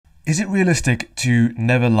Is it realistic to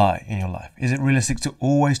never lie in your life? Is it realistic to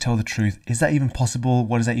always tell the truth? Is that even possible?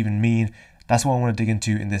 What does that even mean? That's what I want to dig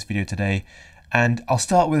into in this video today. And I'll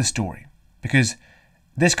start with a story, because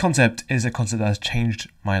this concept is a concept that has changed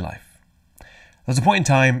my life. There was a point in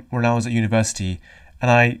time when I was at university and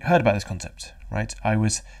I heard about this concept, right? I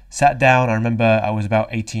was sat down, I remember I was about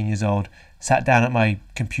 18 years old, sat down at my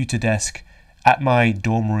computer desk at my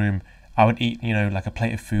dorm room. I would eat, like a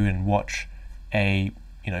plate of food and watch a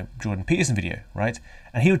Jordan Peterson video, right?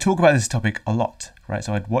 And he would talk about this topic a lot, right?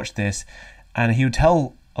 So I'd watch this and he would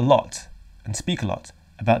tell a lot and speak a lot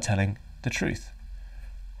about telling the truth,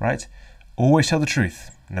 right? Always tell the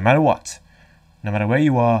truth, no matter what. No matter where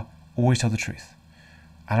you are, always tell the truth.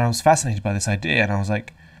 And I was fascinated by this idea and I was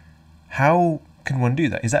like, how can one do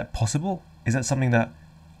that? Is that possible? Is that something that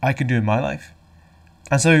I can do in my life?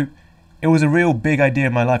 And so it was a real big idea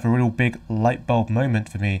in my life, a real big light bulb moment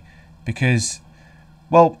for me, because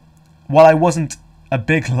well, while I wasn't a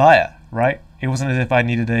big liar, right? It wasn't as if I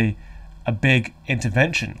needed a big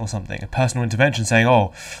intervention or something, a personal intervention saying,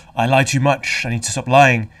 oh, I lie too much, I need to stop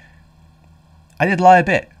lying. I did lie a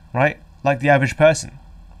bit, right? Like the average person,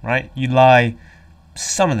 right? You lie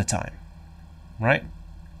some of the time, right?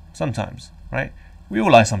 Sometimes, right? We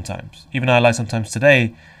all lie sometimes. Even I lie sometimes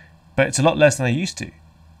today, but it's a lot less than I used to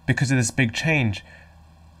because of this big change.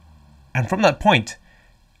 And from that point,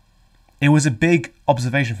 it was a big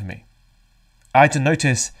observation for me. I had to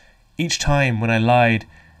notice each time when I lied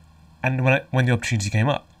and when the opportunity came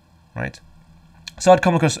up, right? So I'd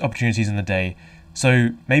come across opportunities in the day. So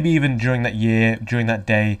maybe even during that year, during that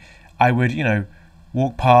day, I would,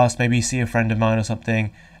 walk past, maybe see a friend of mine or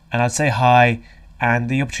something, and I'd say hi, and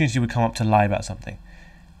the opportunity would come up to lie about something,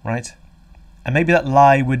 right? And maybe that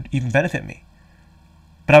lie would even benefit me.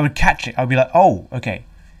 But I would catch it. I'd be like, oh, okay,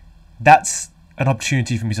 that's an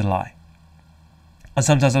opportunity for me to lie. And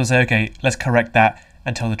sometimes I would say, okay, let's correct that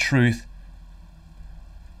and tell the truth.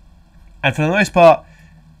 And for the most part,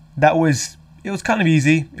 it was kind of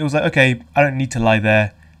easy. It was like, okay, I don't need to lie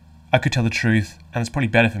there. I could tell the truth and it's probably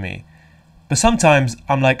better for me. But sometimes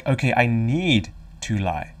I'm like, okay, I need to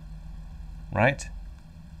lie, right?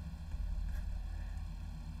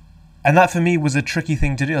 And that for me was a tricky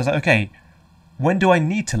thing to do. I was like, okay, when do I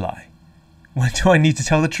need to lie? When do I need to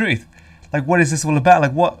tell the truth? Like, what is this all about?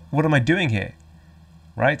 Like, what am I doing here?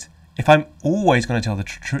 Right? If I'm always going to tell the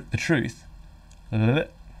truth,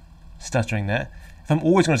 stuttering there. If I'm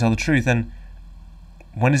always going to tell the truth, then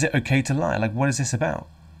when is it okay to lie? Like, what is this about?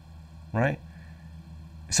 Right?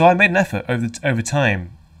 So I made an effort over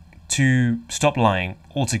time to stop lying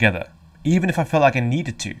altogether, even if I felt like I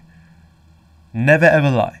needed to. Never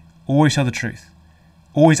ever lie. Always tell the truth.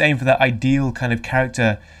 Always aim for that ideal kind of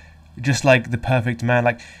character, just like the perfect man.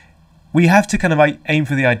 Like, we have to kind of aim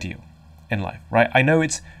for the ideal in life, right? I know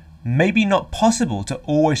it's maybe not possible to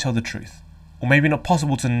always tell the truth, or maybe not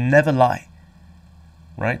possible to never lie,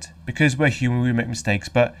 right? Because we're human, we make mistakes.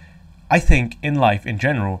 But I think in life in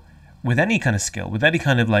general, with any kind of skill, with any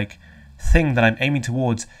kind of like thing that I'm aiming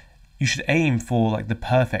towards, you should aim for like the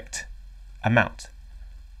perfect amount,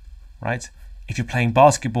 right? If you're playing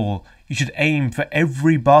basketball, you should aim for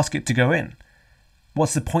every basket to go in.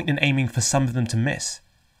 What's the point in aiming for some of them to miss?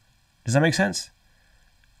 Does that make sense?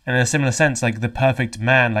 And in a similar sense, like the perfect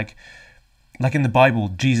man, like in the Bible,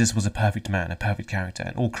 Jesus was a perfect man, a perfect character.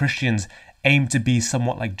 And all Christians aim to be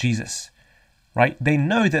somewhat like Jesus, right? They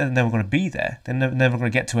know that they're never going to be there. They're never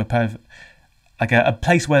going to get to a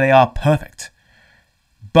place where they are perfect.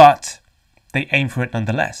 But they aim for it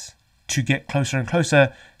nonetheless, to get closer and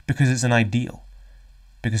closer, because it's an ideal.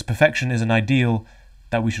 Because perfection is an ideal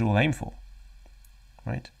that we should all aim for,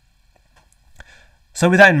 right? So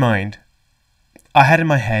with that in mind, I had in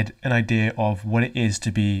my head an idea of what it is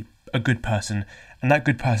to be a good person, and that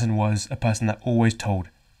good person was a person that always told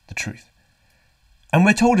the truth. And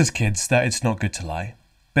we're told as kids that it's not good to lie,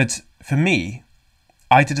 but for me,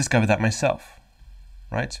 I had to discover that myself,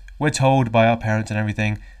 right? We're told by our parents and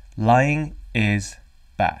everything, lying is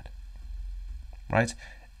bad, right?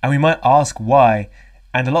 And we might ask why,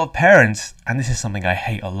 and a lot of parents, and this is something I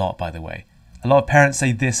hate a lot, by the way, a lot of parents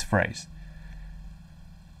say this phrase: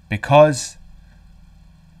 because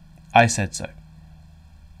I said so.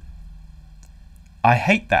 I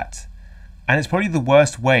hate that. And it's probably the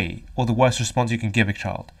worst way or the worst response you can give a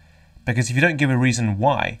child. Because if you don't give a reason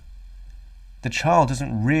why, the child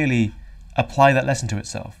doesn't really apply that lesson to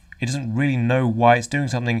itself. It doesn't really know why it's doing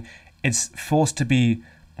something. It's forced to be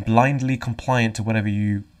blindly compliant to whatever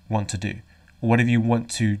you want to do, or whatever you want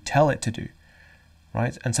to tell it to do,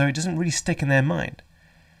 right? And so it doesn't really stick in their mind.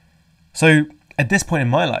 So at this point in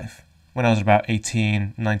my life, when I was about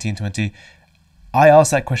 18, 19, 20, I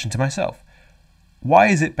asked that question to myself. Why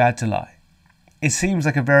is it bad to lie? It seems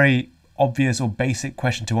like a very obvious or basic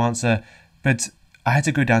question to answer, but I had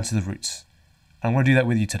to go down to the roots. I'm going to do that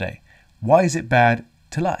with you today. Why is it bad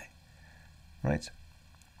to lie? Right?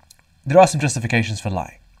 There are some justifications for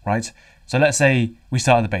lying, right? So let's say we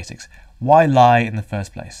start at the basics. Why lie in the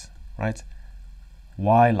first place, right?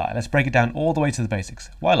 Why lie? Let's break it down all the way to the basics.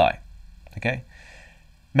 Why lie? Okay?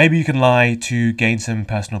 Maybe you can lie to gain some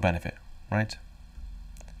personal benefit, right?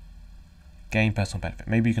 Gain personal benefit.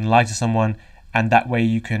 Maybe you can lie to someone and that way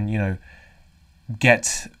you can,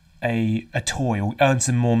 get a toy or earn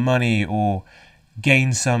some more money or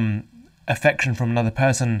gain some affection from another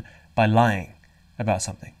person by lying about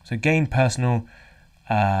something. So gain personal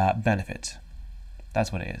benefit.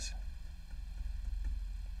 That's what it is.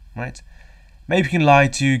 Right? Maybe you can lie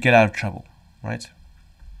to get out of trouble, right?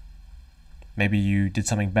 Maybe you did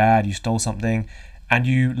something bad, you stole something, and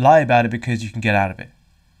you lie about it because you can get out of it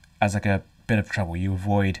as like a bit of trouble. You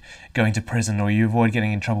avoid going to prison, or you avoid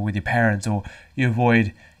getting in trouble with your parents, or you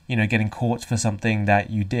avoid, getting caught for something that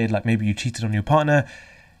you did, like maybe you cheated on your partner.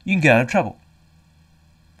 You can get out of trouble.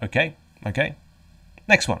 Okay.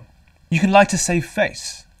 Next one. You can lie to save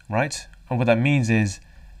face, right? And what that means is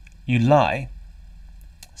you lie,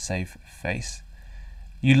 save face.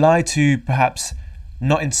 You lie to perhaps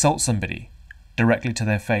not insult somebody directly to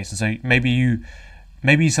their face. And so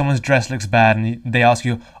maybe someone's dress looks bad and they ask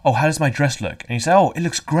you, oh, how does my dress look? And you say, oh, it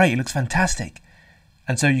looks great, it looks fantastic.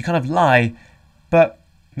 And so you kind of lie, but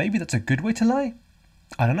maybe that's a good way to lie?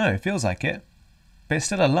 I don't know, it feels like it, but it's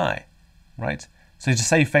still a lie, right? So to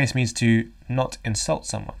save face means to not insult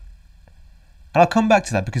someone. And I'll come back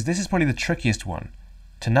to that because this is probably the trickiest one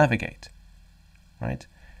to navigate, right?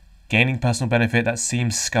 Gaining personal benefit, that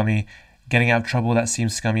seems scummy. Getting out of trouble, that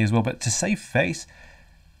seems scummy as well. But to save face,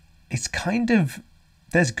 it's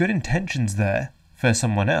there's good intentions there for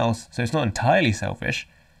someone else, so it's not entirely selfish,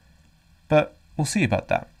 but we'll see about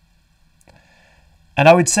that. And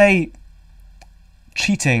I would say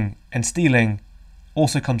cheating and stealing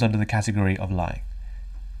also comes under the category of lying.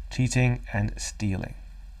 Cheating and stealing.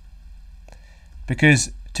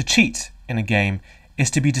 Because to cheat in a game is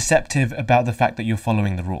to be deceptive about the fact that you're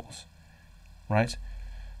following the rules, right?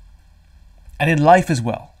 And in life as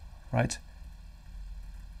well, right?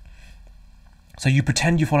 So you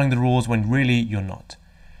pretend you're following the rules when really you're not.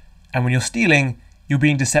 And when you're stealing, you're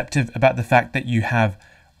being deceptive about the fact that you have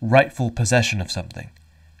rightful possession of something,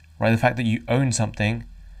 right? The fact that you own something,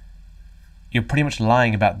 you're pretty much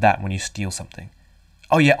lying about that when you steal something.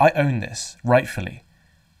 Oh yeah, I own this rightfully,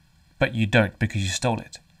 but you don't because you stole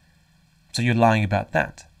it. So you're lying about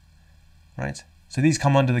that, right? So these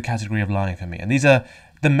come under the category of lying for me. And these are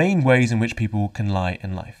the main ways in which people can lie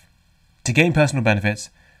in life. To gain personal benefits,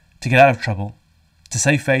 to get out of trouble, to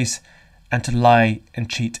save face, and to lie and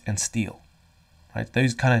cheat and steal. Right?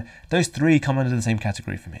 Those three come under the same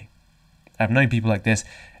category for me. I've known people like this.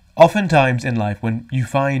 Oftentimes in life, when you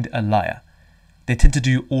find a liar, they tend to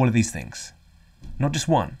do all of these things. Not just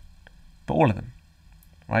one, but all of them.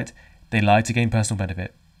 Right? They lie to gain personal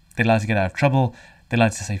benefit. They lie to get out of trouble. They lie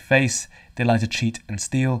to save face. They lie to cheat and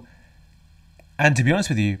steal. And to be honest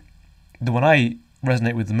with you, the one I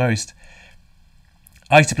resonate with the most,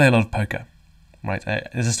 I used to play a lot of poker, right?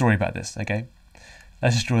 There's a story about this, okay?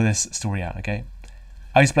 Let's just draw this story out, okay?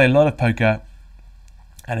 I used to play a lot of poker,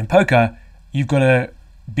 and in poker, you've got to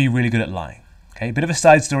be really good at lying, okay? Bit of a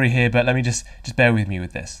side story here, but let me just bear with me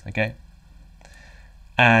with this, okay?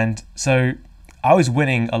 And so I was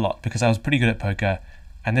winning a lot because I was pretty good at poker,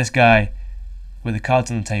 and this guy with the cards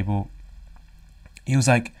on the table, he was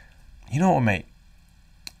like, you know what, mate?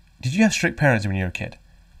 Did you have strict parents when you were a kid?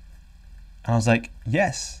 And I was like,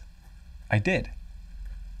 yes, I did.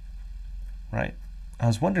 Right? I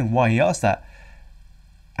was wondering why he asked that.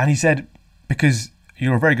 And he said, because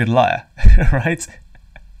you're a very good liar, right?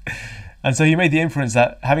 And so he made the inference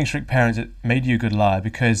that having strict parents, it made you a good liar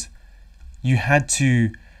because you had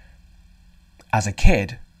to, as a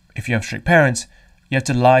kid, if you have strict parents, you have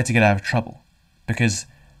to lie to get out of trouble because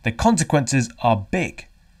the consequences are big.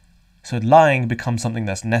 So lying becomes something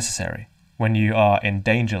that's necessary when you are in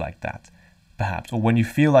danger like that, perhaps, or when you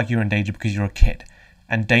feel like you're in danger because you're a kid.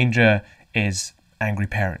 And danger is angry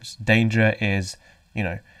parents. Danger is,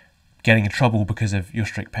 getting in trouble because of your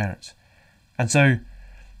strict parents. And so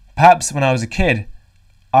perhaps when I was a kid,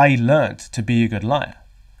 I learnt to be a good liar,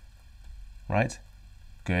 right?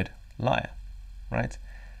 Good liar, right?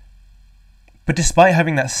 But despite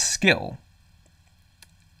having that skill,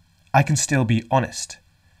 I can still be honest.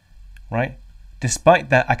 Right? Despite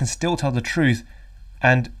that, I can still tell the truth,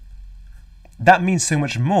 and that means so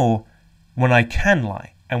much more when I can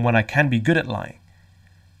lie and when I can be good at lying.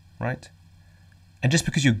 right? And just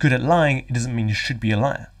because you're good at lying, it doesn't mean you should be a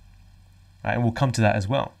liar, right? And we'll come to that as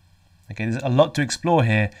well. Okay, there's a lot to explore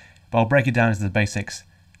here, but I'll break it down into the basics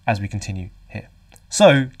as we continue here.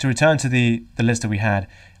 So, to return to the list that we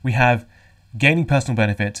have gaining personal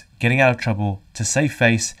benefit, getting out of trouble, to save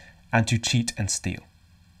face, and to cheat and steal.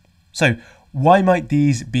 So, why might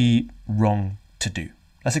these be wrong to do?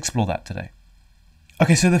 Let's explore that today.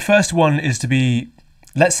 Okay, so the first one is to be,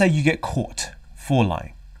 let's say you get caught for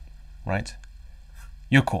lying, right?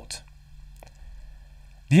 You're caught.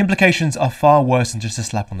 The implications are far worse than just a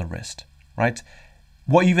slap on the wrist, right?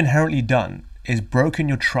 What you've inherently done is broken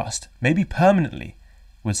your trust, maybe permanently,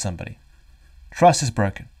 with somebody. Trust is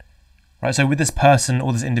broken, right? So with this person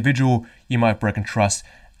or this individual, you might have broken trust.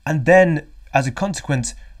 And then, as a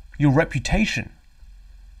consequence, your reputation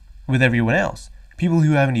with everyone else, people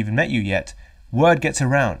who haven't even met you yet, word gets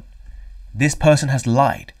around. This person has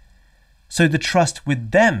lied. So the trust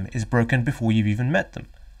with them is broken before you've even met them,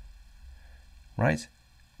 right?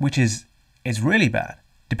 Which is really bad.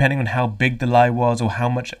 Depending on how big the lie was or how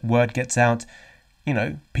much word gets out,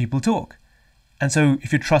 people talk. And so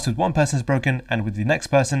if your trust with one person is broken and with the next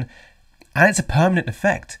person, and it's a permanent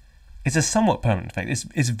effect, it's a somewhat permanent effect.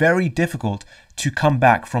 It's very difficult to come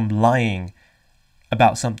back from lying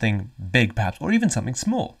about something big perhaps, or even something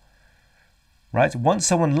small, right? Once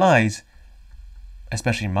someone lies,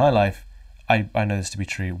 especially in my life, I know this to be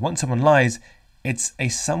true. Once someone lies, it's a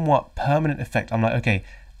somewhat permanent effect. I'm like, okay,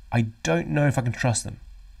 I don't know if I can trust them,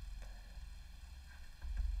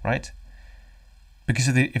 right? Because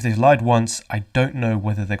if they've lied once, I don't know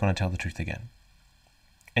whether they're going to tell the truth again.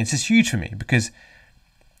 And it's just huge for me because,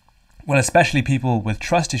 well, especially people with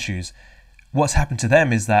trust issues, what's happened to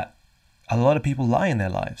them is that a lot of people lie in their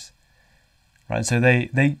lives, right? So they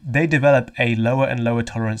develop a lower and lower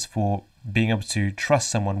tolerance for being able to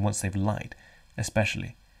trust someone once they've lied,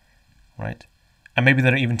 especially, right? And maybe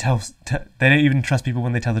they don't even trust people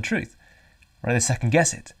when they tell the truth, right? They second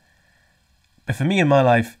guess it. But for me in my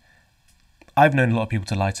life, I've known a lot of people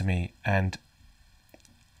to lie to me, and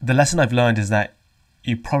the lesson I've learned is that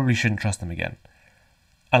you probably shouldn't trust them again,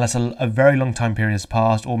 unless a very long time period has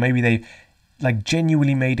passed, or maybe they've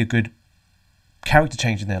genuinely made a good character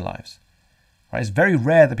change in their lives, right? It's very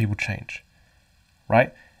rare that people change,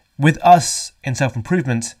 right? With us in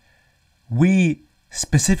self-improvement, we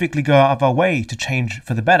specifically go out of our way to change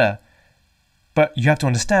for the better, but you have to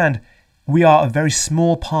understand, we are a very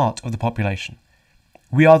small part of the population.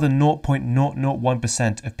 We are the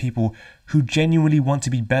 0.001% of people who genuinely want to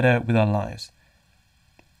be better with our lives.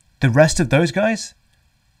 The rest of those guys,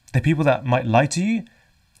 the people that might lie to you,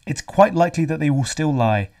 it's quite likely that they will still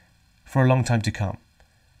lie for a long time to come.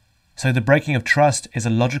 So the breaking of trust is a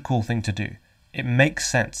logical thing to do. It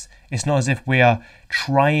makes sense. It's not as if we are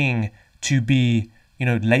trying to be,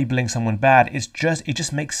 labeling someone bad. It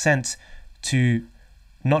just makes sense to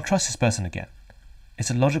not trust this person again. It's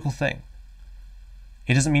a logical thing.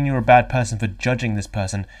 It doesn't mean you're a bad person for judging this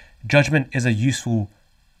person. Judgment is a useful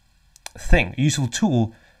thing, a useful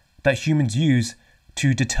tool that humans use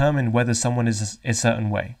to determine whether someone is a certain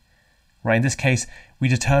way, right? In this case, we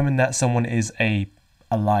determine that someone is a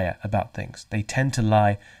liar about things. They tend to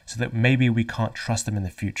lie so that maybe we can't trust them in the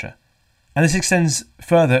future. And this extends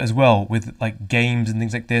further as well with games and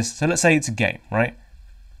things like this. So let's say it's a game, right?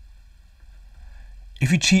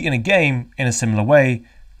 If you cheat in a game in a similar way,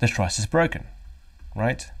 the trust is broken,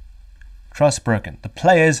 right? Trust broken. The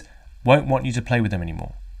players won't want you to play with them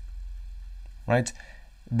anymore, right?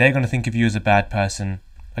 They're going to think of you as a bad person.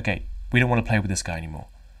 Okay, we don't want to play with this guy anymore,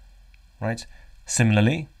 right?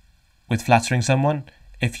 Similarly, with flattering someone,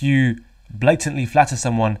 if you blatantly flatter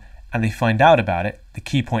someone and they find out about it, the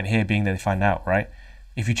key point here being that they find out, right?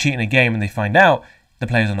 If you cheat in a game and they find out, the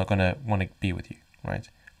players are not going to want to be with you, right?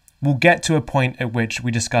 We'll get to a point at which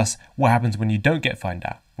we discuss what happens when you don't get found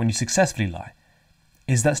out, when you successfully lie.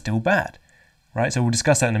 Is that still bad, right? So we'll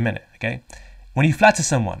discuss that in a minute, okay? When you flatter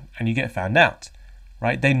someone and you get found out,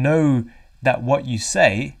 right, they know that what you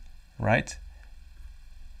say, right,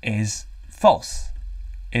 is false,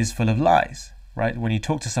 is full of lies, right? When you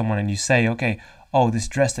talk to someone and you say, okay, oh, this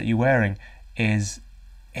dress that you're wearing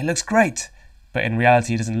it looks great, but in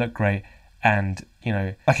reality it doesn't look great. And,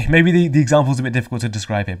 okay, maybe the example's a bit difficult to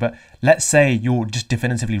describe here, but let's say you're just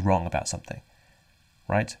definitively wrong about something,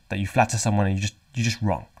 right? That you flatter someone and you're just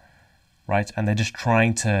wrong, right? And they're just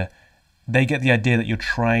they get the idea that you're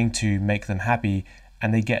trying to make them happy,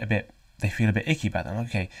 and they feel a bit icky about that.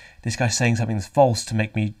 Okay, this guy's saying something that's false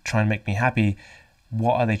to try and make me happy.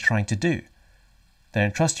 What are they trying to do? They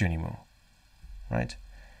don't trust you anymore, right?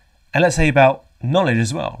 And let's say about knowledge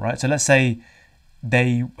as well, right? So let's say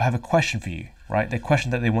they have a question for you, right? They question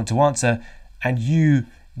that they want to answer, and you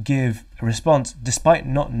give a response despite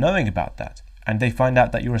not knowing about that, and they find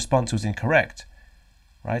out that your response was incorrect,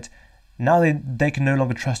 right? Now they can no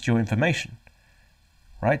longer trust your information,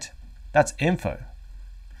 right? That's info,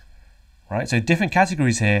 right? So different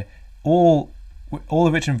categories here, all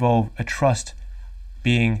of which involve a trust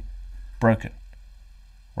being broken,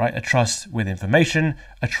 right? A trust with information,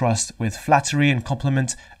 a trust with flattery and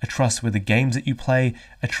compliment, a trust with the games that you play,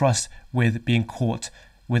 a trust with being caught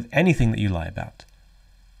with anything that you lie about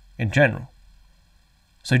in general.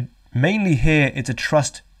 So mainly here, it's a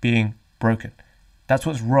trust being broken. That's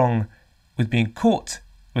what's wrong with being caught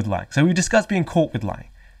with lying. So we discussed being caught with lying,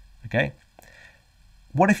 okay?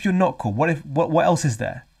 What if you're not caught? What else is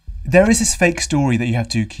there? There is this fake story that you have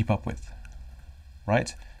to keep up with,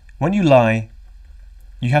 right? When you lie,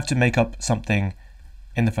 you have to make up something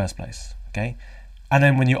in the first place, okay? And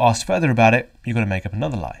then when you ask further about it, you've got to make up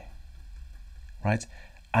another lie, right?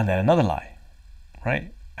 And then another lie,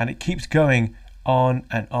 right? And it keeps going on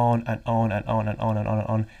and on and on and on and on and on and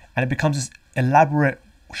on. And it becomes this elaborate,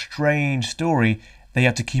 strange story that you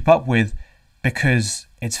have to keep up with because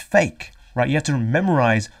it's fake, right? You have to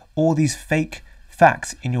memorize all these fake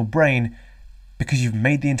facts in your brain because you've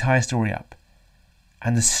made the entire story up.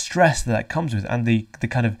 And the stress that comes with, and the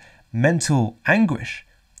kind of mental anguish,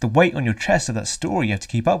 the weight on your chest of that story you have to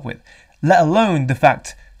keep up with, let alone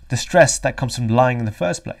the stress that comes from lying in the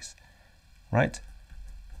first place, right?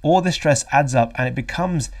 All this stress adds up and it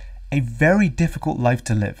becomes a very difficult life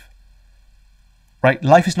to live, right?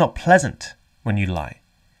 Life is not pleasant when you lie.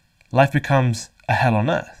 Life becomes a hell on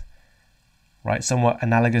earth, right? Somewhat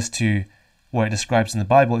analogous to what it describes in the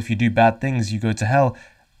Bible. If you do bad things, you go to hell.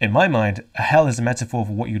 In my mind, a hell is a metaphor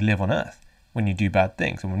for what you live on earth when you do bad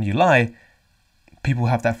things. And when you lie, people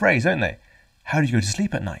have that phrase, don't they? How do you go to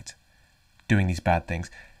sleep at night doing these bad things?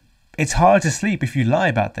 It's hard to sleep if you lie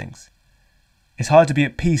about things. It's hard to be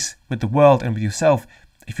at peace with the world and with yourself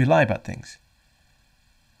if you lie about things,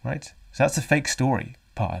 right? So that's the fake story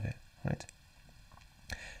part of it, right?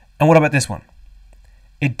 And what about this one?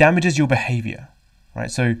 It damages your behavior, right?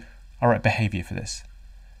 So I'll write behavior for this.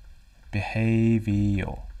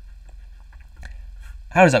 Behavior.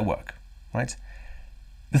 How does that work, right?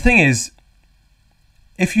 The thing is,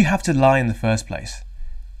 if you have to lie in the first place,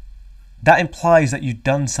 that implies that you've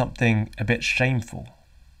done something a bit shameful,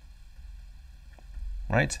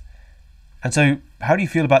 right? And so how do you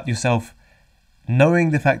feel about yourself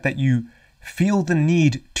knowing the fact that you feel the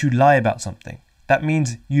need to lie about something? That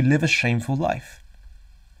means you live a shameful life,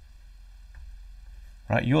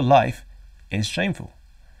 right? Your life is shameful.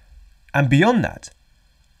 And beyond that,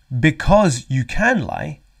 because you can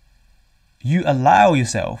lie, you allow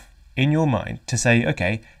yourself in your mind to say,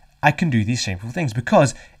 okay, I can do these shameful things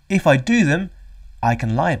because if I do them, I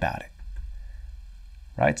can lie about it,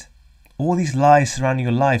 right? All these lies surrounding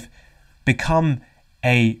your life become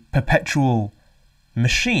a perpetual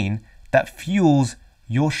machine that fuels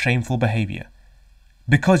your shameful behavior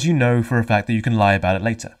because you know for a fact that you can lie about it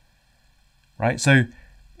later, right? So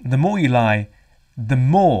the more you lie, the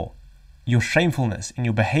more your shamefulness in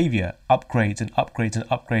your behavior upgrades and upgrades and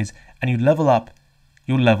upgrades, and you level up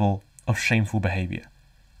your level of shameful behavior,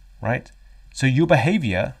 right? So your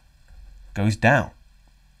behavior goes down,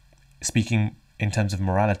 speaking in terms of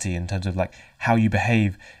morality, in terms of like how you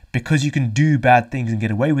behave, because you can do bad things and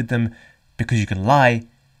get away with them, because you can lie,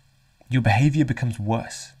 your behavior becomes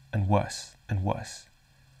worse and worse and worse.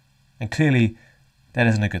 And clearly, that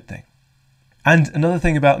isn't a good thing. And another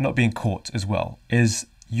thing about not being caught as well is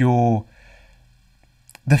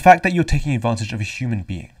the fact that you're taking advantage of a human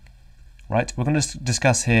being, right? We're going to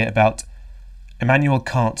discuss here about Immanuel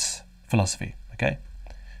Kant's philosophy, okay?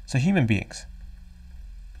 So human beings.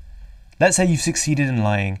 Let's say you've succeeded in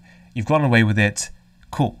lying, you've gone away with it,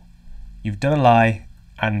 cool. You've done a lie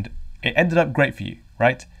and it ended up great for you,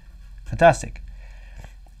 right? Fantastic.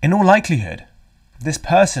 In all likelihood, this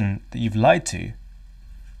person that you've lied to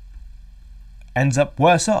ends up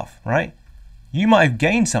worse off, right? You might have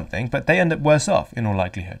gained something, but they end up worse off in all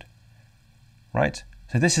likelihood, right?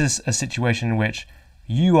 So this is a situation in which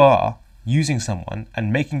you are using someone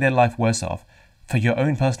and making their life worse off for your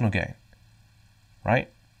own personal gain, right?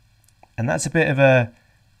 And that's a bit of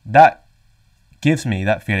that gives me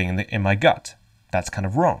that feeling in my gut. That's kind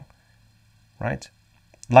of wrong, right?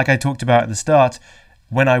 Like I talked about at the start,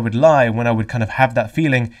 when I would lie, when I would kind of have that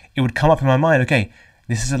feeling, it would come up in my mind, okay,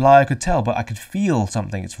 this is a lie I could tell, but I could feel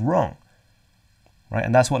something, it's wrong, right?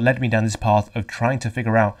 And that's what led me down this path of trying to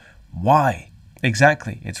figure out why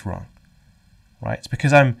exactly it's wrong, right? It's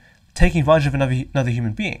because I'm taking advantage of another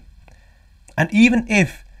human being. And even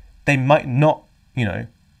if they might not,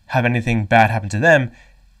 have anything bad happen to them.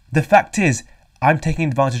 The fact is, I'm taking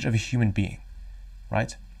advantage of a human being,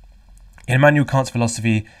 right? In Immanuel Kant's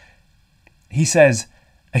philosophy, he says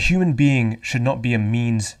a human being should not be a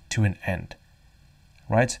means to an end,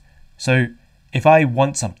 right? So if I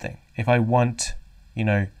want something, if I want,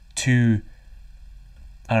 to,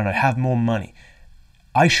 have more money,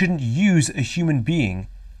 I shouldn't use a human being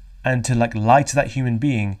and to lie to that human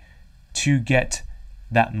being to get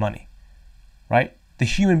that money, right? The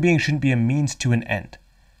human being shouldn't be a means to an end,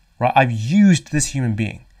 right? I've used this human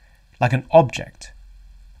being like an object,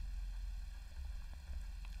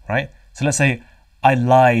 right? So let's say I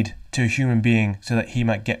lied to a human being so that he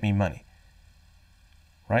might get me money,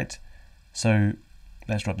 right? So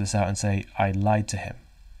let's drop this out and say I lied to him,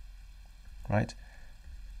 right?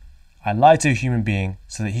 I lied to a human being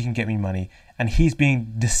so that he can get me money, and he's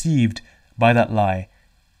being deceived by that lie,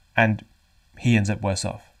 and he ends up worse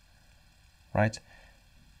off, right?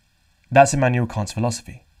 That's Immanuel Kant's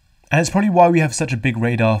philosophy. And it's probably why we have such a big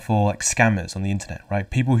radar for scammers on the internet, right?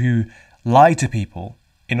 People who lie to people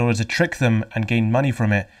in order to trick them and gain money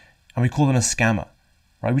from it, and we call them a scammer,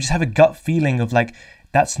 right? We just have a gut feeling of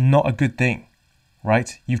that's not a good thing,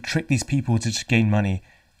 right? You've tricked these people to just gain money,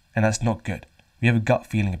 and that's not good. We have a gut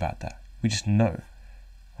feeling about that. We just know,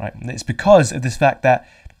 right? And it's because of this fact that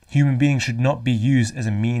human beings should not be used as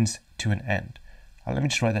a means to an end. Let me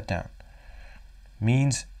just write that down.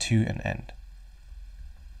 Means to an end.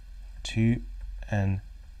 To an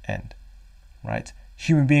end, right?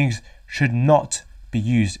 Human beings should not be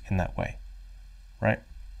used in that way, right?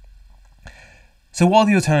 So what are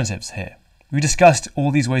the alternatives here? We discussed all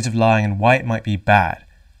these ways of lying and why it might be bad,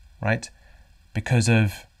 right? Because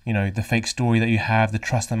of the fake story that you have, the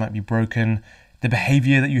trust that might be broken, the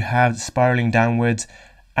behavior that you have spiraling downwards,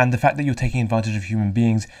 and the fact that you're taking advantage of human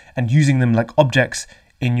beings and using them like objects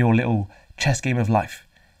in your little chess game of life,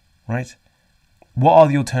 right? What are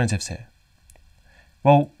the alternatives here?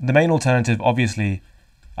 Well, the main alternative, obviously,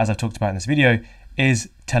 as I've talked about in this video, is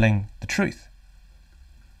telling the truth.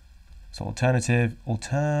 So alternative.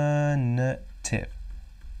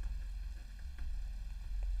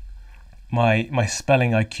 My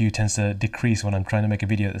spelling IQ tends to decrease when I'm trying to make a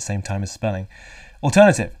video at the same time as spelling.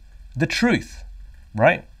 Alternative, the truth,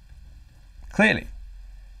 right? Clearly.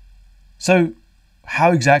 So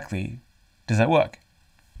how exactly does that work?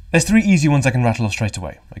 There's 3 easy ones I can rattle off straight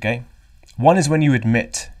away, okay? One is when you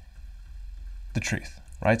admit the truth,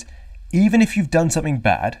 right? Even if you've done something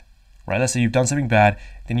bad, right? Let's say you've done something bad,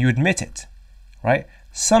 then you admit it, right?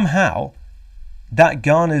 Somehow that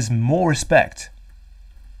garners more respect,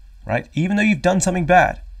 right? Even though you've done something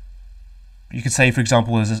bad. You could say, for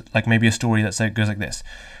example, there's maybe a story that goes like this.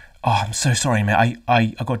 Oh, I'm so sorry, mate.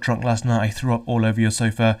 I got drunk last night. I threw up all over your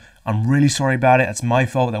sofa. I'm really sorry about it. It's my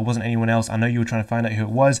fault. That wasn't anyone else. I know you were trying to find out who it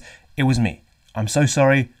was. It was me. I'm so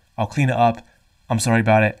sorry. I'll clean it up. I'm sorry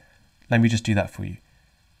about it. Let me just do that for you,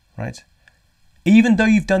 right? Even though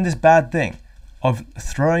you've done this bad thing of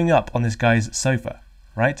throwing up on this guy's sofa,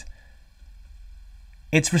 right?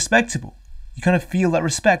 It's respectable. You kind of feel that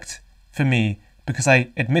respect for me because I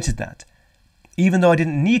admitted that, even though I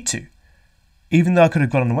didn't need to, even though I could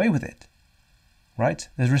have gotten away with it, right?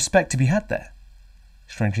 There's respect to be had there,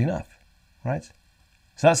 strangely enough, right?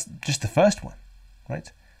 So that's just the first one,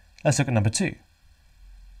 right? Let's look at number 2.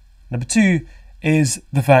 Number 2 is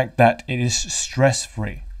the fact that it is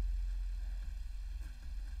stress-free.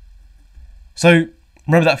 So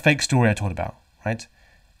remember that fake story I talked about, right?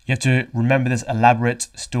 You have to remember this elaborate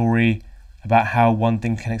story about how one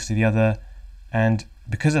thing connects to the other, and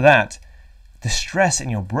because of that, the stress in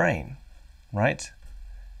your brain, right,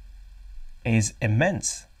 is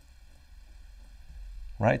immense,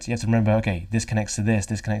 right? You have to remember, okay, this connects to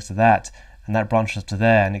this connects to that, and that branches up to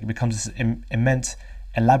there, and it becomes this immense,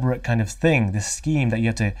 elaborate kind of thing, this scheme that you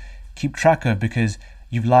have to keep track of because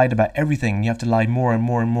you've lied about everything, and you have to lie more and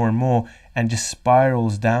more and more and more, and just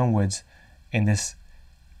spirals downwards in this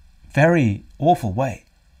very awful way,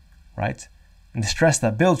 right? And the stress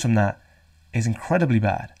that builds from that is incredibly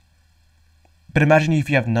bad. But imagine if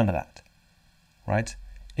you have none of that, right?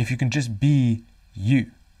 If you can just be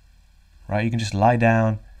you, right? You can just lie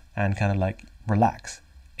down and kind of relax.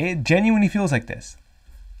 It genuinely feels like this,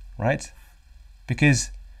 right?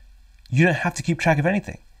 Because you don't have to keep track of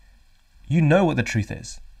anything. You know what the truth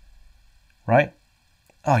is, right?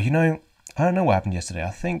 Oh, I don't know what happened yesterday.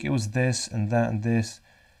 I think it was this and that and this.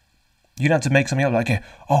 You don't have to make something up okay,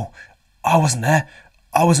 oh, I wasn't there.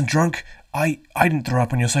 I wasn't drunk. I didn't throw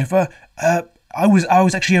up on your sofa. I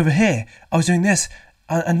was actually over here. I was doing this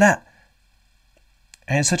and that.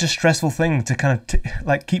 And it's such a stressful thing to kind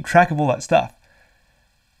of keep track of all that stuff.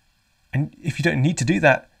 And if you don't need to do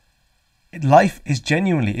that, life is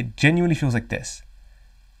genuinely feels like this,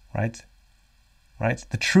 right? Right?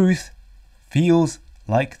 The truth feels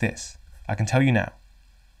like this. I can tell you now.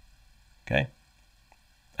 Okay?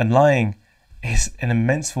 And lying is an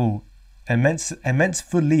immensely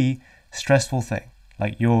stressful thing.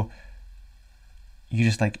 Like you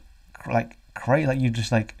just like crazy, like you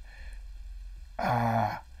just like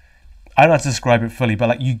I don't know how to describe it fully, but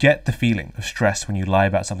like you get the feeling of stress when you lie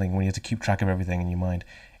about something, when you have to keep track of everything in your mind.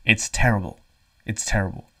 It's terrible. It's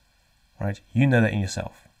terrible. Right? You know that in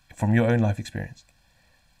yourself from your own life experience.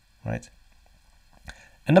 Right?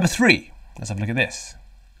 And number 3, let's have a look at this.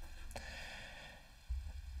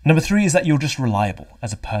 Number 3 is that you're just reliable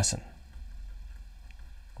as a person.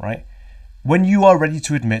 Right? When you are ready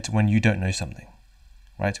to admit when you don't know something.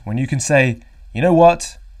 Right? When you can say, you know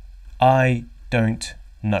what? I don't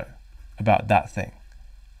know about that thing.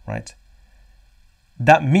 Right?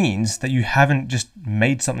 That means that you haven't just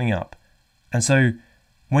made something up. And so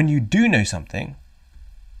when you do know something,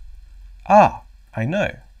 I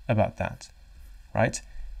know about that. Right?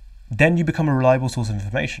 Then you become a reliable source of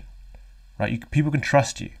information. Right? People can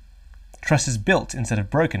trust you. Trust is built instead of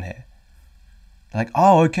broken here. Like,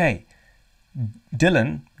 oh, okay.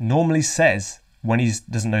 Dylan normally says when he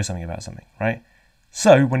doesn't know something about something, right?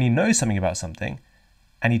 So when he knows something about something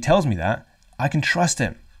and he tells me that, I can trust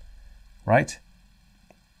him, right?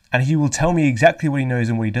 And he will tell me exactly what he knows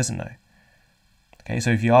and what he doesn't know. Okay, so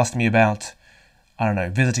if you asked me about, I don't know,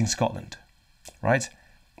 visiting Scotland, right?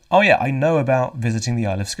 Oh yeah, I know about visiting the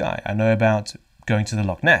Isle of Skye. I know about going to the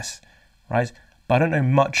Loch Ness, right? But I don't know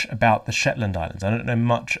much about the Shetland Islands. I don't know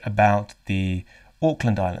much about the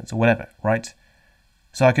Auckland Islands or whatever, right?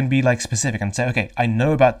 So I can be like specific and say, okay, I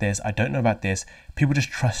know about this, I don't know about this. People just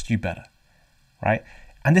trust you better, right?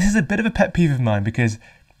 And this is a bit of a pet peeve of mine because,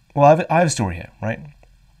 well, I have a story here, right?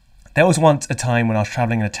 There was once a time when I was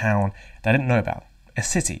traveling in a town that I didn't know about, a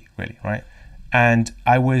city really, right? And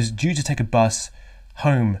I was due to take a bus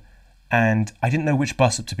home and I didn't know which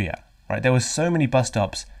bus stop to be at, right? There were so many bus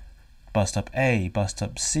stops, bus stop A, bus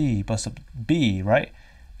stop C, bus stop B, right?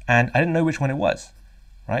 And I didn't know which one it was,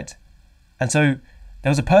 right? And so there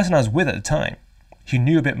was a person I was with at the time who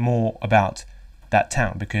knew a bit more about that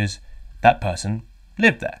town because that person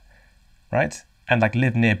lived there, right? And like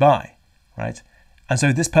lived nearby, right? And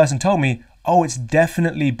so this person told me, oh, it's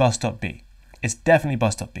definitely bus stop B. It's definitely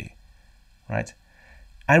bus stop B, right?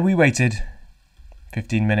 And we waited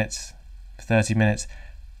 15 minutes, 30 minutes,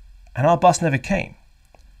 and our bus never came.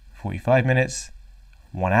 45 minutes,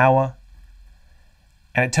 1 hour.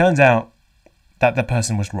 And it turns out that the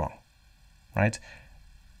person was wrong, right?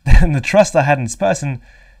 And the trust I had in this person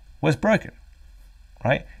was broken,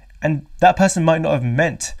 right? And that person might not have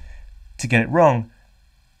meant to get it wrong,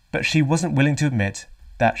 but she wasn't willing to admit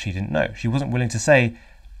that she didn't know. She wasn't willing to say,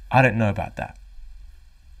 I don't know about that,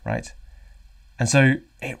 right? And so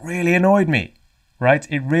it really annoyed me, right?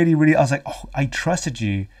 It really, I was like, oh, I trusted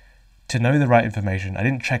you to know the right information. I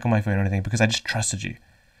didn't check on my phone or anything because I just trusted you,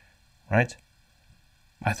 right?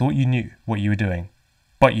 I thought you knew what you were doing,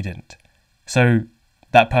 but you didn't. So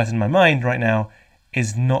that person in my mind right now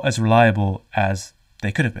is not as reliable as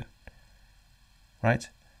they could have been, right?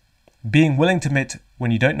 Being willing to admit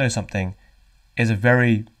when you don't know something is a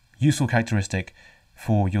very useful characteristic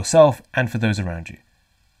for yourself and for those around you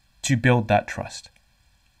to build that trust,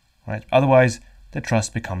 right? Otherwise, the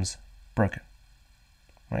trust becomes broken,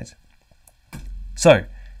 right? So,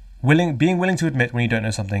 being willing to admit when you don't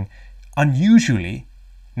know something unusually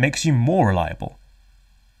makes you more reliable,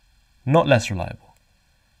 not less reliable.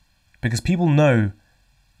 Because people know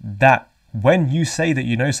that when you say that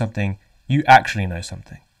you know something, you actually know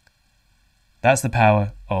something. That's the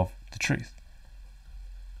power of the truth.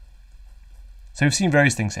 So we've seen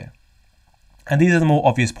various things here. And these are the more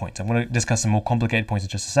obvious points. I'm going to discuss some more complicated points in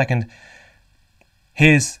just a second.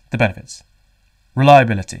 Here's the benefits.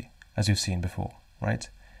 Reliability, as we've seen before, right?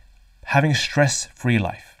 Having a stress-free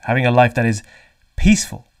life. Having a life that is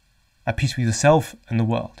peaceful, at peace with yourself and the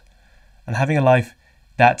world. And having a life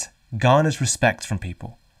that garners respect from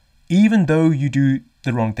people, even though you do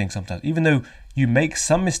the wrong thing sometimes. Even though you make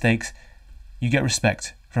some mistakes, you get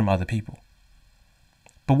respect from other people.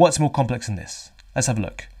 But what's more complex than this? Let's have a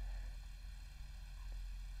look.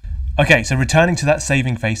 Okay, so returning to that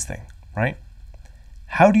saving face thing, right?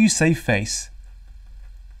 How do you save face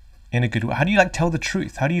in a good way? How do you tell the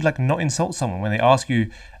truth? How do you not insult someone when they ask you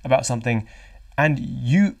about something and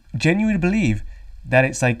you genuinely believe that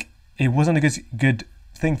it's it wasn't a good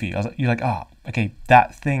thing for you? You're okay,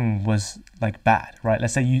 that thing was bad, right?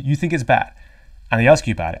 Let's say you think it's bad and they ask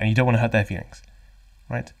you about it and you don't want to hurt their feelings,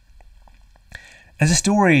 right? There's a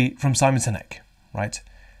story from Simon Sinek, right?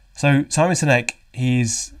 So Simon Sinek,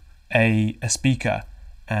 he's a speaker,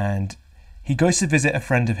 and he goes to visit a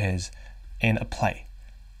friend of his in a play,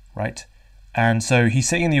 right? And so he's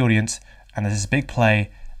sitting in the audience, and there's this big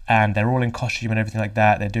play, and they're all in costume and everything like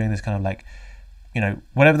that. They're doing this kind of like,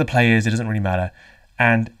 whatever the play is, it doesn't really matter.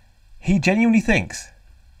 And he genuinely thinks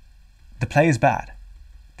the play is bad.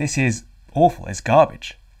 This is awful. It's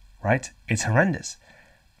garbage, right? It's horrendous.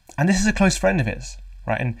 And this is a close friend of his,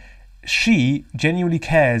 right? And she genuinely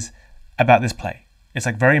cares about this play. It's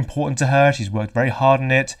like very important to her. She's worked very hard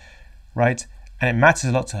on it, right? And it matters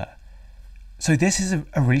a lot to her. So this is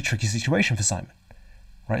a really tricky situation for Simon,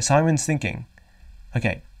 right? Simon's thinking,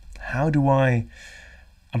 okay, I'm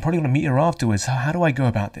probably going to meet her afterwards. How do I go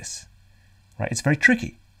about this, right? It's very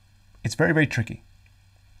tricky. It's very, very tricky.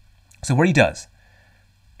 So what he does,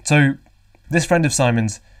 so this friend of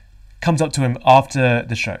Simon's comes up to him after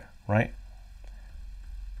the show, right?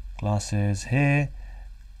 Glasses here.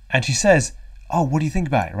 And she says, oh, what do you think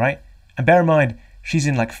about it, right? And bear in mind, she's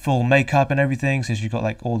in like full makeup and everything. So she's got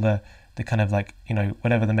like all the kind of like,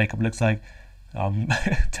 whatever the makeup looks like. I'm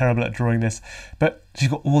terrible at drawing this. But she's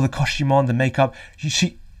got all the costume on, the makeup.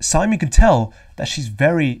 Simon can tell that she's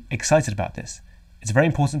very excited about this. It's very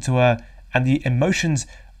important to her. And the emotions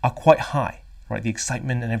are quite high, right? The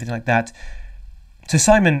excitement and everything like that. So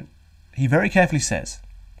Simon, he very carefully says,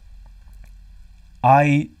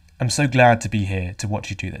 I am so glad to be here to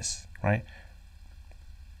watch you do this, right?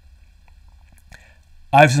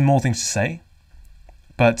 I have some more things to say,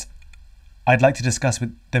 but I'd like to discuss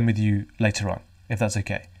them with you later on, if that's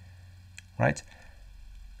okay, right?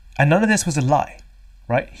 And none of this was a lie,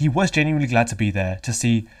 right? He was genuinely glad to be there to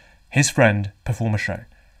see his friend perform a show.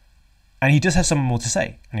 And he does have something more to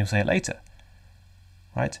say, and he'll say it later,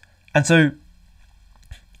 right? And so,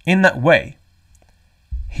 in that way,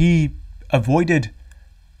 he avoided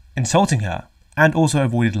insulting her and also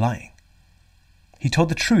avoided lying. He told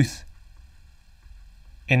the truth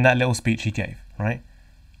in that little speech he gave, right?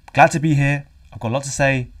 Glad to be here. I've got a lot to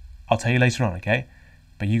say. I'll tell you later on, okay?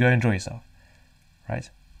 But you go enjoy yourself, right?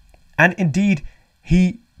 And indeed,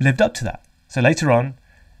 he lived up to that. So later on,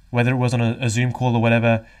 whether it was on a Zoom call or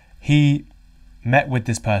whatever, he met with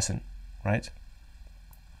this person, right?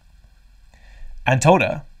 And told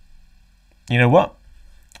her, you know what?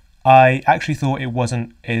 I actually thought it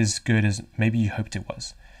wasn't as good as maybe you hoped it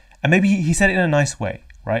was. And maybe he said it in a nice way,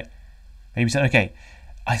 right? Maybe he said, okay,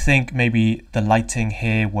 I think maybe the lighting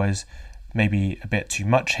here was maybe a bit too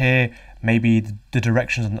much here. Maybe the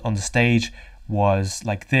directions on the stage was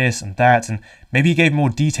like this and that. And maybe he gave more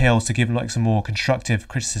details to give like some more constructive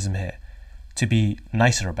criticism here to be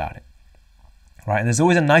nicer about it, right? And there's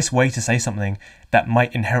always a nice way to say something that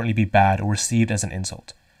might inherently be bad or received as an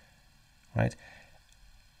insult, right?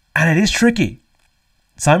 And it is tricky.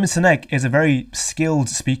 Simon Sinek is a very skilled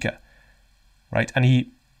speaker, right? And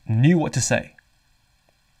he knew what to say.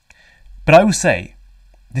 But I will say,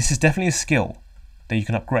 this is definitely a skill that you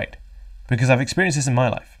can upgrade, because I've experienced this in my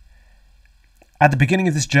life. At the beginning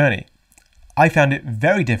of this journey, I found it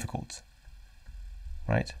very difficult,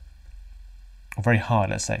 right? Or very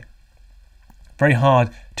hard, let's say. Very hard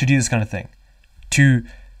to do this kind of thing. To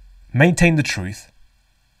maintain the truth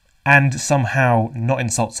and somehow not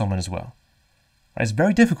insult someone as well. Right? It's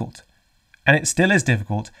very difficult. And it still is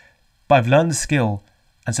difficult, but I've learned the skill,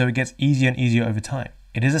 and so it gets easier and easier over time.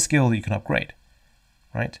 It is a skill that you can upgrade,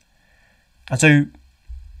 right? And so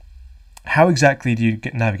how exactly do you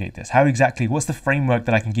navigate this? What's the framework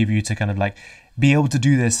that I can give you to kind of like be able to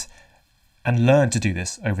do this and learn to do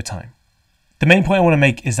this over time? The main point I want to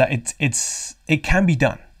make is that it can be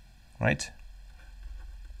done, right?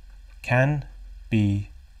 Can be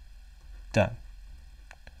done.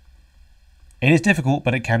 It is difficult,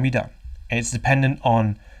 but it can be done. It's dependent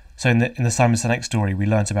on, so in the Simon Sinek story, we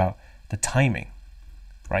learnt about the timing,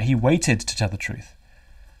 right? He waited to tell the truth.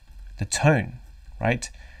 The tone, right?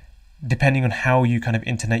 Depending on how you kind of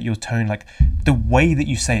intonate your tone, like the way that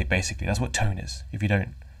you say it, basically. That's what tone is, if you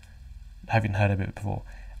haven't heard of it before.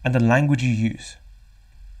 And the language you use,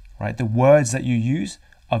 right? The words that you use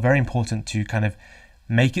are very important to kind of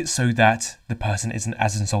make it so that the person isn't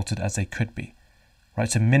as insulted as they could be, right?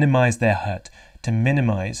 To minimize their hurt, to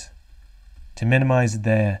minimize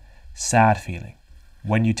their sad feeling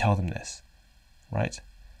when you tell them this, right?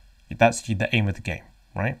 That's the aim of the game,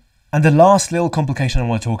 right? And the last little complication I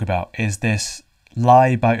want to talk about is this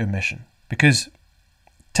lie by omission. Because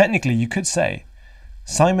technically you could say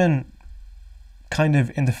Simon kind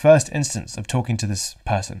of in the first instance of talking to this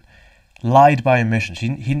person lied by omission. He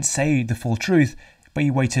didn't say the full truth, but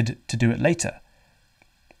he waited to do it later.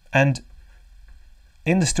 And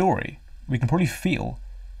in the story, we can probably feel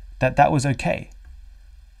that was okay.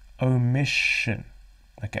 omission.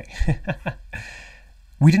 Okay.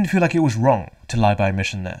 We didn't feel like it was wrong to lie by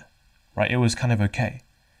omission there, right? It was kind of okay.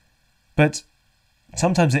 But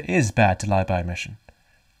sometimes it is bad to lie by omission,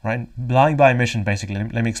 right? Lying by omission, basically,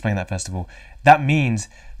 let me explain that first of all. That means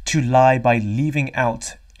to lie by leaving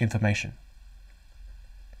out information.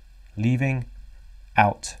 Leaving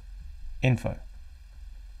out info.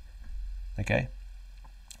 Okay?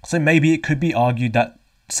 So maybe it could be argued that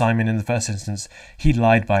Simon, in the first instance, he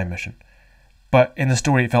lied by omission. But in the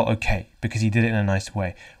story, it felt okay because he did it in a nice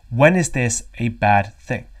way. When is this a bad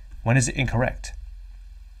thing? When is it incorrect?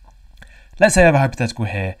 Let's say I have a hypothetical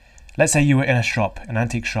here. Let's say you were in a shop, an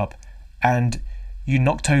antique shop, and you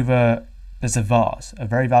knocked over, there's a vase, a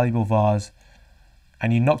very valuable vase,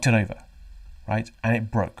 and you knocked it over, right? And it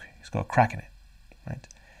broke. It's got a crack in it, right?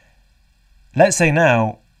 Let's say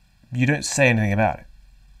now you don't say anything about it.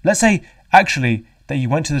 Let's say actually that you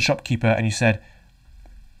went to the shopkeeper and you said,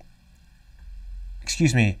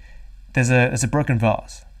 excuse me, there's a broken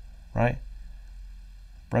vase, right?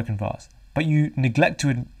 Broken vase. But you neglect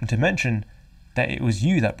to mention that it was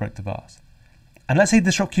you that broke the vase. And let's say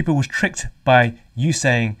the shopkeeper was tricked by you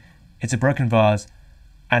saying it's a broken vase,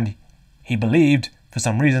 and he believed for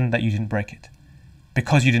some reason that you didn't break it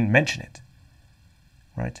because you didn't mention it,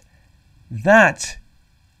 right? That,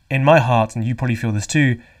 in my heart, and you probably feel this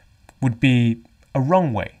too, would be a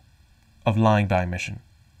wrong way of lying by omission,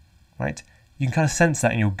 right? You can kind of sense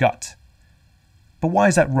that in your gut. But why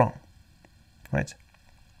is that wrong, right?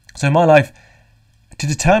 So in my life, to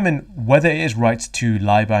determine whether it is right to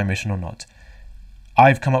lie by omission or not,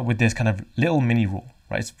 I've come up with this kind of little mini rule,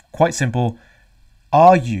 right? It's quite simple.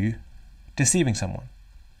 Are you deceiving someone,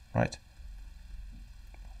 right?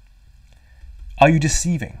 Are you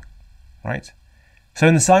deceiving, right? So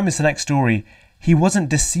in the Simon Sinek story, he wasn't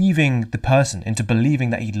deceiving the person into believing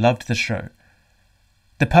that he loved the show.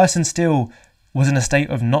 The person still was in a state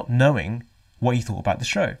of not knowing what he thought about the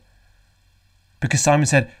show. Because Simon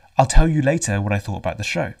said, I'll tell you later what I thought about the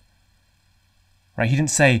show. Right? He didn't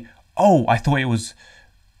say, oh, I thought it was,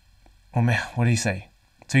 oh man, what did he say?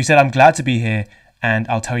 So he said, I'm glad to be here and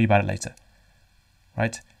I'll tell you about it later.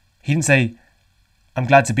 Right? He didn't say, I'm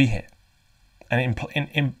glad to be here.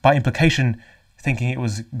 And by implication, thinking it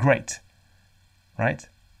was great. Right?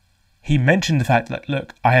 He mentioned the fact that,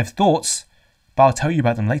 look, I have thoughts, but I'll tell you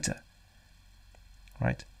about them later.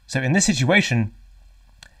 Right? So in this situation,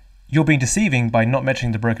 you're being deceiving by not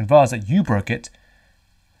mentioning the broken vase, that you broke it.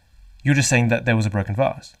 You're just saying that there was a broken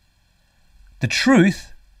vase. The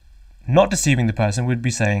truth, not deceiving the person, would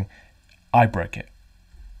be saying, I broke it.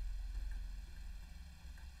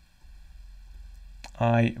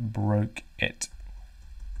 I broke it.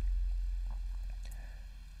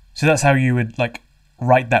 So that's how you would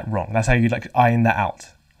right that wrong. That's how you'd iron that out,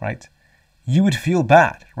 right? You would feel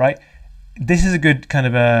bad, right? This is a good kind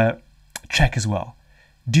of a check as well.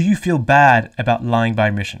 Do you feel bad about lying by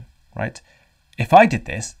omission, right? If I did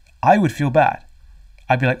this, I would feel bad.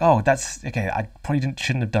 I'd be like, oh, that's okay. I probably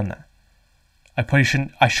shouldn't have done that.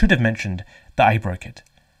 I should have mentioned that I broke it,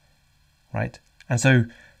 right? And so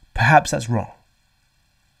perhaps that's wrong,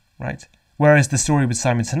 right? Whereas the story with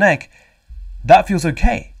Simon Sinek, that feels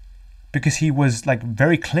okay because he was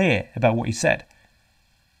very clear about what he said,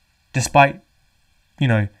 despite,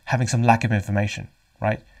 having some lack of information,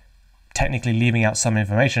 right? Technically leaving out some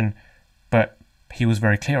information, but he was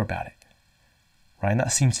very clear about it, right? And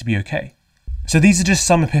that seems to be okay. So these are just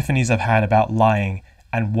some epiphanies I've had about lying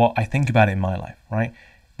and what I think about it in my life, right?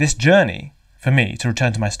 This journey, for me, to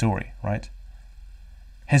return to my story, right,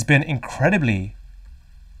 has been incredibly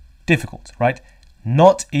difficult, right?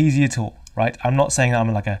 Not easy at all, right? I'm not saying that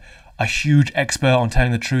I'm a huge expert on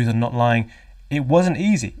telling the truth and not lying. It wasn't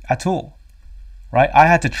easy at all, right? I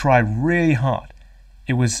had to try really hard.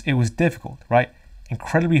 It was difficult, right?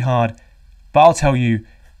 Incredibly hard, but I'll tell you,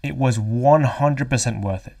 it was 100%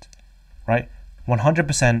 worth it, right?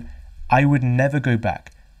 100%. I would never go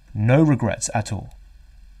back. No regrets at all,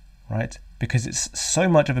 right? Because it's so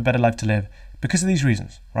much of a better life to live because of these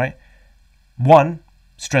reasons, right? One,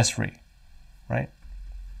 stress-free, right?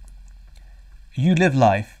 You live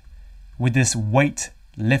life with this weight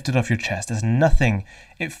lifted off your chest. There's nothing.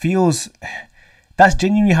 It feels, that's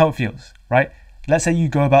genuinely how it feels, right? Let's say you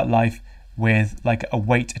go about life with a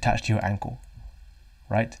weight attached to your ankle,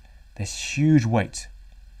 right? This huge weight,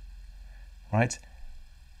 right?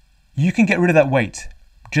 You can get rid of that weight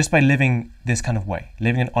just by living this kind of way,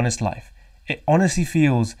 living an honest life. It honestly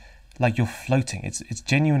feels like you're floating. It's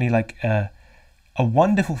genuinely a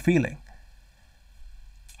wonderful feeling.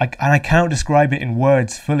 And I cannot describe it in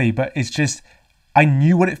words fully, but it's just, I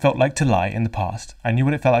knew what it felt like to lie in the past. I knew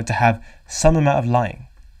what it felt like to have some amount of lying,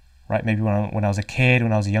 right? Maybe when I was a kid,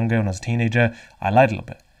 when I was younger, when I was a teenager, I lied a little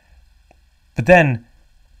bit. But then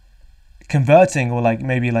converting, or like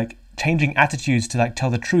maybe like changing attitudes to like tell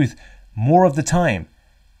the truth more of the time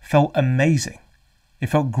felt amazing. It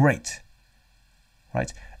felt great,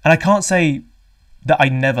 right? And I can't say that I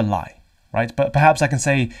never lie, right? But perhaps I can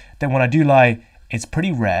say that when I do lie, it's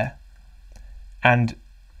pretty rare and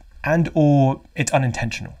or it's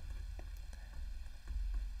unintentional.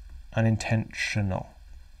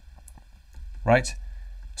 Right?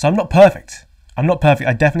 So I'm not perfect.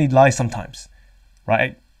 I definitely lie sometimes,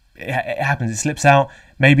 right? It happens. It slips out.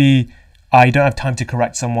 Maybe I don't have time to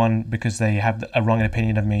correct someone because they have a wrong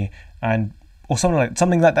opinion of me, or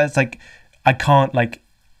something like that's like I can't like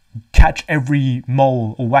catch every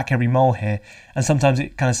mole or whack every mole here, and sometimes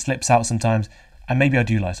it kind of slips out sometimes, and maybe I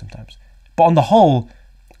do lie sometimes. But on the whole,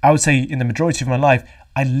 I would say in the majority of my life,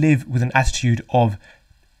 I live with an attitude of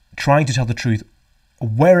trying to tell the truth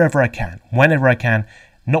wherever I can, whenever I can,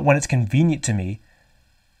 not when it's convenient to me,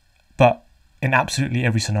 but in absolutely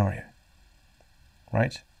every scenario,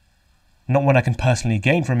 right? Not when I can personally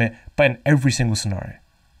gain from it, but in every single scenario.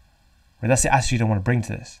 Right? That's the attitude I want to bring to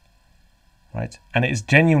this, right? And it has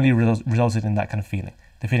genuinely resulted in that kind of feeling,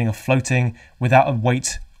 the feeling of floating without a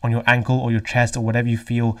weight on your ankle or your chest or whatever you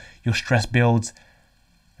feel your stress builds.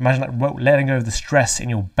 Imagine like letting go of the stress in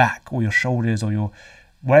your back or your shoulders or your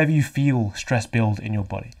wherever you feel stress build in your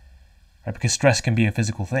body, right? Because stress can be a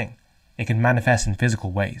physical thing. It can manifest in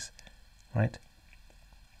physical ways, right?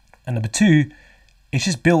 And number two, it's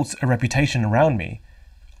just built a reputation around me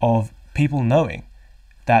of people knowing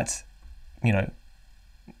that, you know,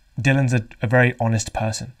 Dylan's a very honest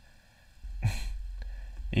person.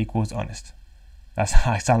 Equals honest. I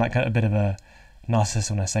sound like a bit of a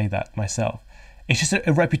narcissist when I say that myself. It's just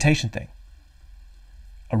a reputation thing.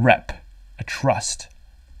 A rep, a trust,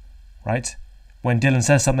 right? When Dylan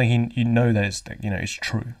says something, you know that it's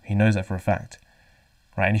true. He knows that for a fact,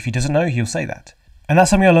 right? And if he doesn't know, he'll say that. And that's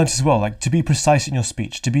something I learned as well, like to be precise in your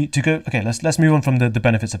speech, let's move on from the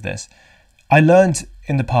benefits of this. I learned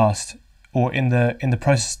in the past, or in the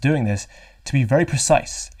process of doing this, to be very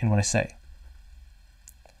precise in what I say.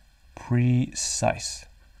 Precise.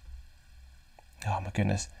 Oh my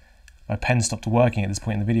goodness. My pen stopped working at this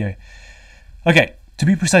point in the video. Okay, to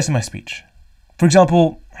be precise in my speech. For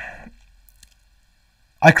example,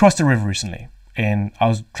 I crossed a river recently. I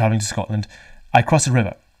was traveling to Scotland. I crossed a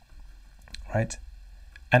river, right?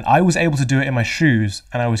 And I was able to do it in my shoes,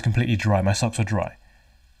 and I was completely dry. My socks were dry,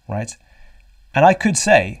 right? And I could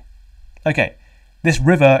say, okay, this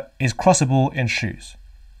river is crossable in shoes.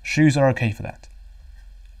 Shoes are okay for that.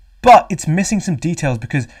 But it's missing some details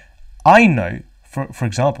because I know, for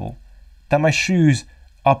example, that my shoes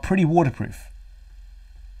are pretty waterproof,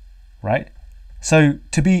 right? So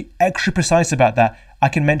to be extra precise about that, I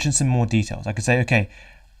can mention some more details. I could say, okay,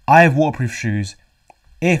 I have waterproof shoes.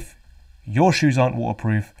 If your shoes aren't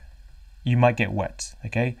waterproof, you might get wet,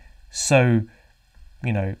 okay? So,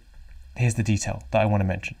 here's the detail that I want to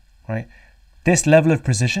mention, right? This level of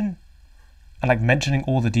precision, and like mentioning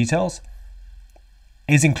all the details,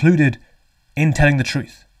 is included in telling the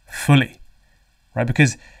truth fully, right?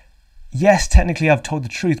 Because yes, technically I've told the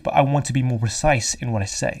truth, but I want to be more precise in what I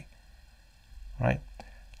say, right?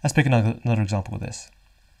 Let's pick another example with this.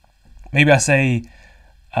 Maybe I say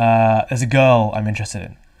there's a girl I'm interested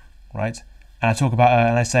in, right? And I talk about her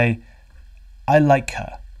and I say, I like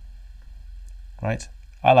her, right?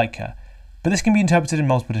 I like her. But this can be interpreted in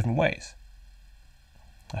multiple different ways.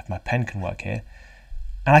 If my pen can work here.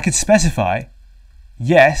 And I could specify,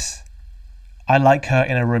 yes, I like her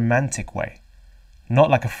in a romantic way, not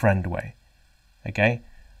like a friend way, okay?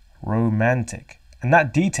 Romantic. And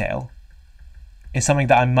that detail is something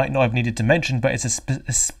that I might not have needed to mention, but it's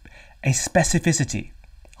a specificity.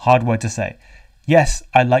 Hard word to say. Yes,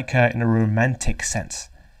 I like her in a romantic sense,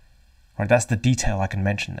 right? That's the detail I can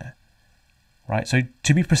mention there, right? So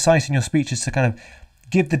to be precise in your speech is to kind of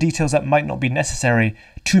give the details that might not be necessary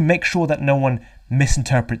to make sure that no one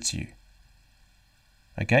misinterprets you,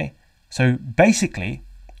 okay? So basically,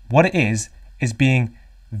 what it is being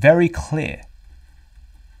very clear,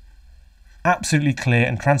 absolutely clear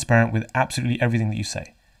and transparent with absolutely everything that you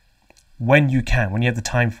say, when you can, when you have the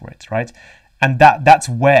time for it, right? And that's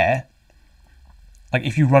where, like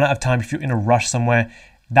if you run out of time, if you're in a rush somewhere,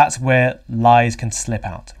 that's where lies can slip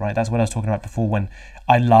out, right? That's what I was talking about before when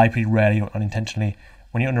I lie pretty rarely or unintentionally.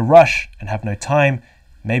 When you're in a rush and have no time,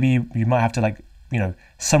 maybe you might have to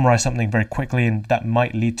summarize something very quickly, and that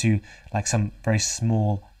might lead to like some very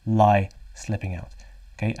small lie slipping out,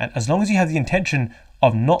 okay? And as long as you have the intention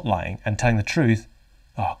of not lying and telling the truth,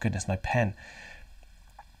 oh goodness, my pen,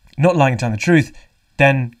 not lying and telling the truth,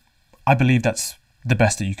 then I believe that's the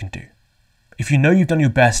best that you can do. If you know you've done your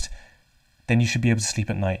best, then you should be able to sleep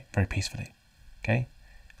at night very peacefully. Okay?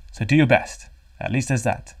 So do your best. At least there's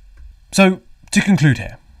that. So to conclude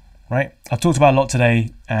here, right? I've talked about a lot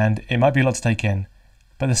today and it might be a lot to take in,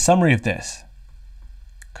 but the summary of this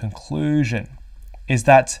conclusion is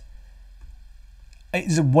that it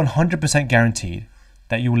is 100% guaranteed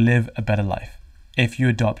that you will live a better life if you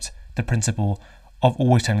adopt the principle of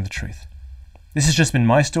always telling the truth. This has just been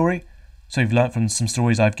my story, so you've learned from some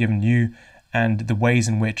stories I've given you and the ways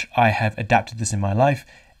in which I have adapted this in my life.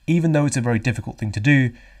 Even though it's a very difficult thing to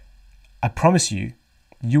do, I promise you,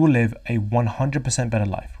 you will live a 100% better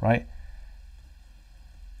life, right?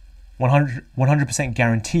 100%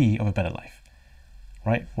 guarantee of a better life,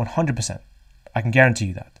 right? 100%. I can guarantee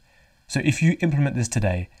you that. So if you implement this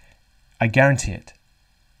today, I guarantee it,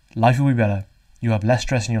 life will be better. You'll have less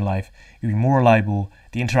stress in your life. You'll be more reliable.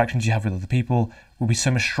 The interactions you have with other people will be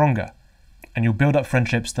so much stronger. And you'll build up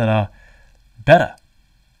friendships that are better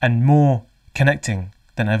and more connecting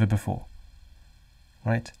than ever before,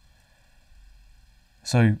 right?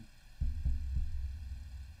 So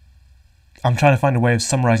I'm trying to find a way of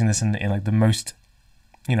summarizing this in like the most,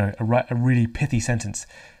 a really pithy sentence.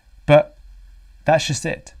 But that's just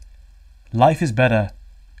it. Life is better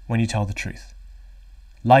when you tell the truth.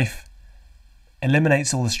 Life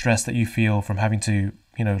eliminates all the stress that you feel from having to,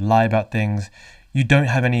 lie about things. You don't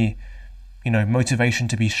have any, motivation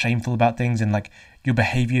to be shameful about things, and like your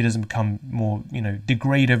behavior doesn't become more,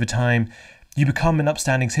 degrade over time. You become an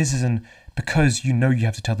upstanding citizen because you know you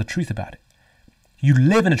have to tell the truth about it. You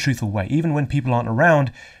live in a truthful way. Even when people aren't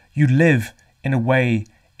around, you live in a way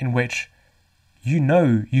in which you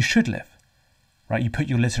know you should live, right? You put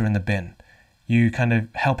your litter in the bin. You kind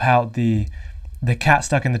of help out the cat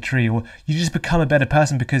stuck in the tree, or you just become a better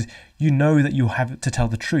person because you know that you have to tell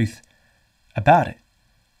the truth about it,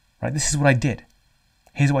 right? This is what I did.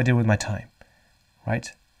 Here's what I did with my time,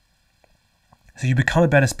 right? So you become a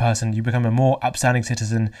better person, you become a more upstanding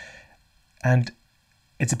citizen, and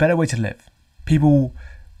it's a better way to live. People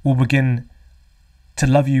will begin to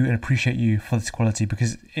love you and appreciate you for this quality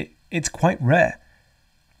because it's quite rare.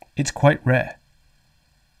 It's quite rare,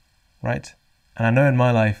 right? And I know in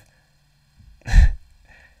my life,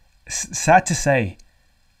 sad to say,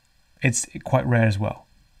 it's quite rare as well,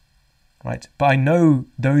 right? But I know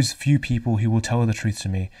those few people who will tell the truth to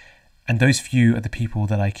me, and those few are the people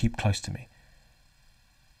that I keep close to me,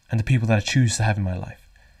 and the people that I choose to have in my life.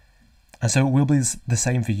 And so it will be the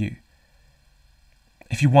same for you.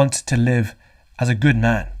 If you want to live as a good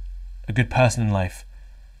man, a good person in life,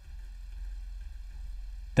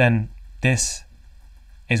 then this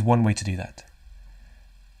is one way to do that.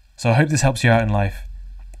 So I hope this helps you out in life.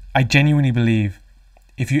 I genuinely believe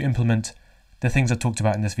if you implement the things I talked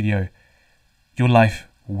about in this video, your life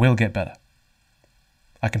will get better.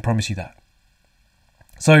 I can promise you that.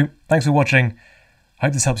 So thanks for watching. I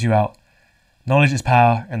hope this helps you out. Knowledge is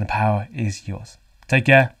power, and the power is yours. Take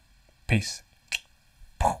care. Peace.